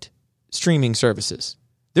want streaming services.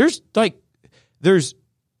 There's 3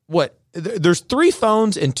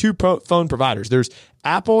 phones and 2 phone providers. There's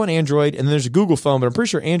Apple and Android, and then there's a Google phone, but I'm pretty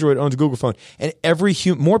sure Android owns a Google phone. And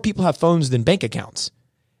more people have phones than bank accounts.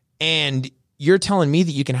 And you're telling me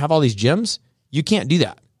that you can have all these gyms? You can't do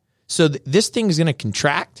that. So this thing is going to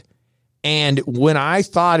contract. And when I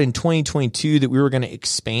thought in 2022 that we were going to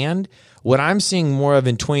expand, what I'm seeing more of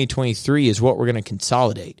in 2023 is what we're going to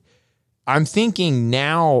consolidate. I'm thinking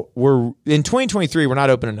now in 2023, we're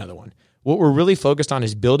not opening another one. What we're really focused on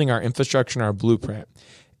is building our infrastructure and our blueprint.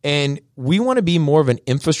 And we want to be more of an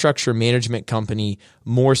infrastructure management company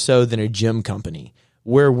more so than a gym company,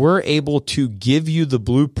 where we're able to give you the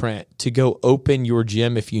blueprint to go open your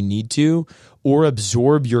gym if you need to, or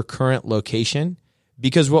absorb your current location.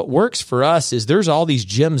 Because what works for us is there's all these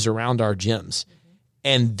gyms around our gyms,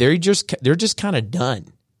 and they're just kind of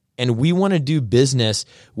done. And we want to do business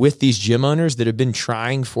with these gym owners that have been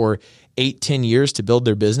trying for 8-10 years to build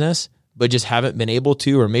their business, but just haven't been able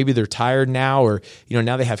to, or maybe they're tired now, or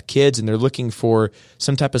now they have kids and they're looking for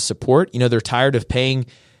some type of support. They're tired of paying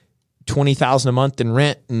 $20,000 a month in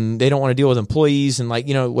rent, and they don't want to deal with employees and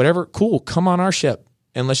whatever. Cool, come on our ship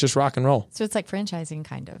and let's just rock and roll. So it's like franchising,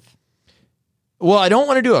 kind of. Well, I don't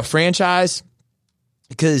want to do a franchise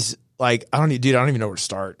because I don't even know where to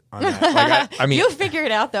start on that. I mean, you'll figure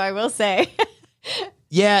it out though, I will say.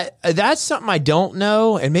 Yeah, that's something I don't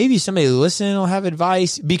know. And maybe somebody listening will have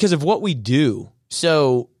advice because of what we do.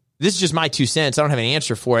 So this is just my 2 cents. I don't have an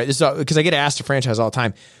answer for it. This is because I get asked to franchise all the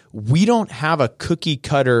time. We don't have a cookie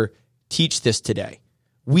cutter teach this today.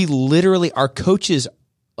 We literally, our coaches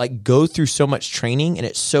go through so much training, and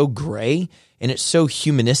it's so gray and it's so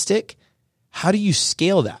humanistic. How do you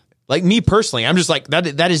scale that? Me personally, I'm just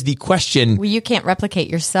that is the question. Well, you can't replicate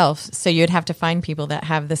yourself, so you'd have to find people that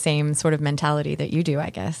have the same sort of mentality that you do, I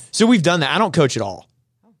guess. So we've done that. I don't coach at all.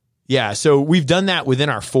 Yeah, so we've done that within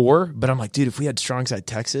our 4, but I'm like, dude, if we had Strong Side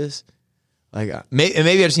Texas, maybe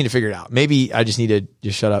I just need to figure it out. Maybe I just need to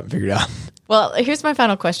just shut up and figure it out. Well, here's my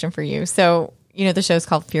final question for you. So, the show's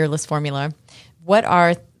called Fearless Formula. What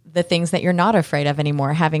are the things that you're not afraid of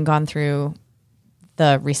anymore, having gone through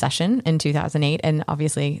the recession in 2008 and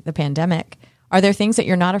obviously the pandemic? Are there things that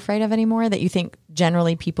you're not afraid of anymore that you think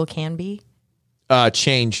generally people can be?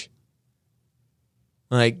 Change.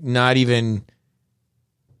 Not even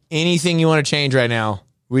anything you want to change right now,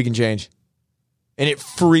 we can change. And it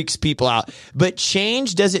freaks people out. But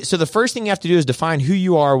change does it. So the first thing you have to do is define who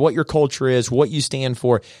you are, what your culture is, what you stand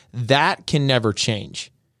for. That can never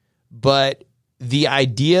change. But the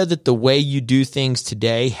idea that the way you do things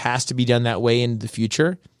today has to be done that way in the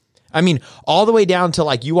future. I mean, all the way down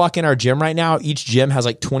to you walk in our gym right now, each gym has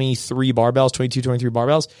 23 barbells, 22, 23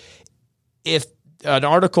 barbells. If an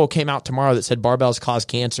article came out tomorrow that said barbells cause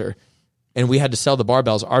cancer and we had to sell the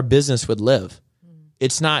barbells, our business would live.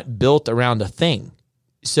 It's not built around a thing.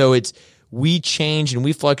 So we change and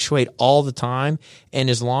we fluctuate all the time. And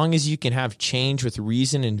as long as you can have change with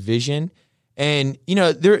reason and vision, and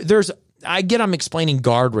I'm explaining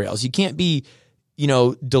guardrails. You can't be,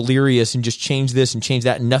 delirious and just change this and change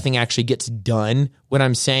that and nothing actually gets done. What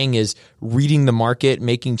I'm saying is reading the market,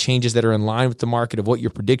 making changes that are in line with the market of what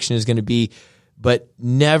your prediction is going to be, but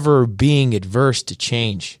never being adverse to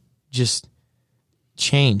change. Just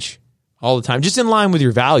change all the time, just in line with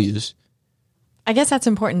your values. I guess that's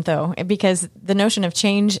important though, because the notion of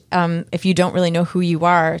change, if you don't really know who you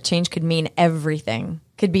are, change could mean everything,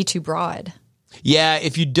 could be too broad. Yeah,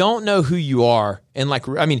 if you don't know who you are, and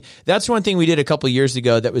that's one thing we did a couple of years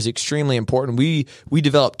ago that was extremely important. We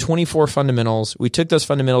developed 24 fundamentals. We took those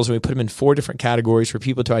fundamentals and we put them in 4 different categories for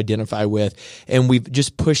people to identify with, and we've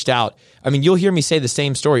just pushed out. You'll hear me say the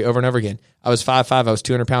same story over and over again. I was 5'5", I was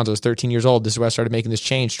 200 pounds, I was 13 years old. This is where I started making this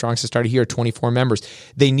change. StrongSet started here, 24 members.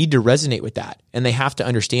 They need to resonate with that, and they have to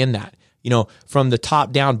understand that. From the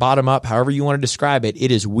top down, bottom up, however you want to describe it, it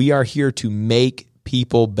is we are here to make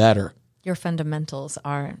people better. Your fundamentals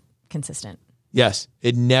are consistent. Yes.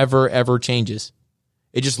 It never, ever changes.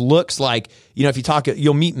 It just looks like, if you talk,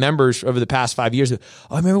 you'll meet members over the past 5 years. Oh,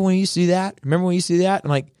 remember when we used to do that? Remember when we used to do that? I'm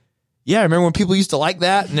like, yeah, I remember when people used to like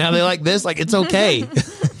that. Now they like this. Like, it's okay.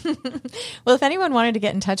 Well, if anyone wanted to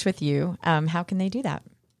get in touch with you, how can they do that?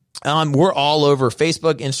 We're all over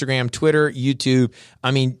Facebook, Instagram, Twitter, YouTube.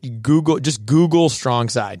 I mean, just Google Strong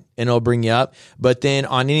Side and it'll bring you up. But then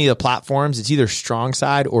on any of the platforms, it's either Strong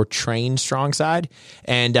Side or Train Strong Side.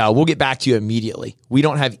 And we'll get back to you immediately. We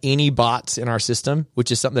don't have any bots in our system,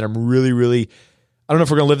 which is something that I'm really, really, I don't know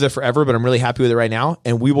if we're going to live there forever, but I'm really happy with it right now.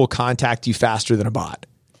 And we will contact you faster than a bot.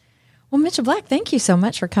 Well, Mitchell Black, thank you so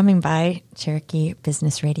much for coming by Cherokee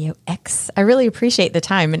Business Radio X. I really appreciate the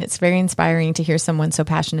time, and it's very inspiring to hear someone so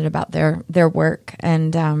passionate about their work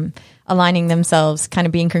and aligning themselves, kind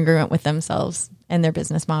of being congruent with themselves and their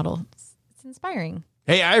business model. It's inspiring.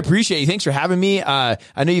 Hey, I appreciate you. Thanks for having me. I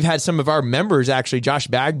know you've had some of our members, actually, Josh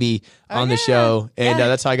Bagby, on the show, and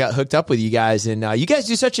that's how I got hooked up with you guys. And you guys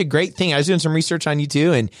do such a great thing. I was doing some research on you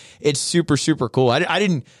too, and it's super, super cool.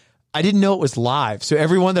 I didn't know it was live. So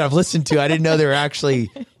everyone that I've listened to, I didn't know they were actually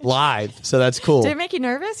live. So that's cool. Did it make you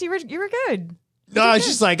nervous? You were good. No, it's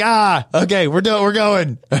just like, okay, we're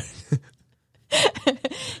going.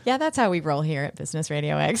 Yeah, that's how we roll here at Business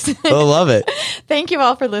Radio X. I love it. Thank you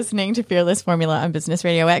all for listening to Fearless Formula on Business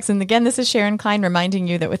Radio X. And again, this is Sharon Klein reminding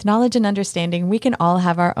you that with knowledge and understanding, we can all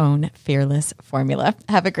have our own fearless formula.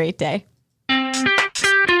 Have a great day.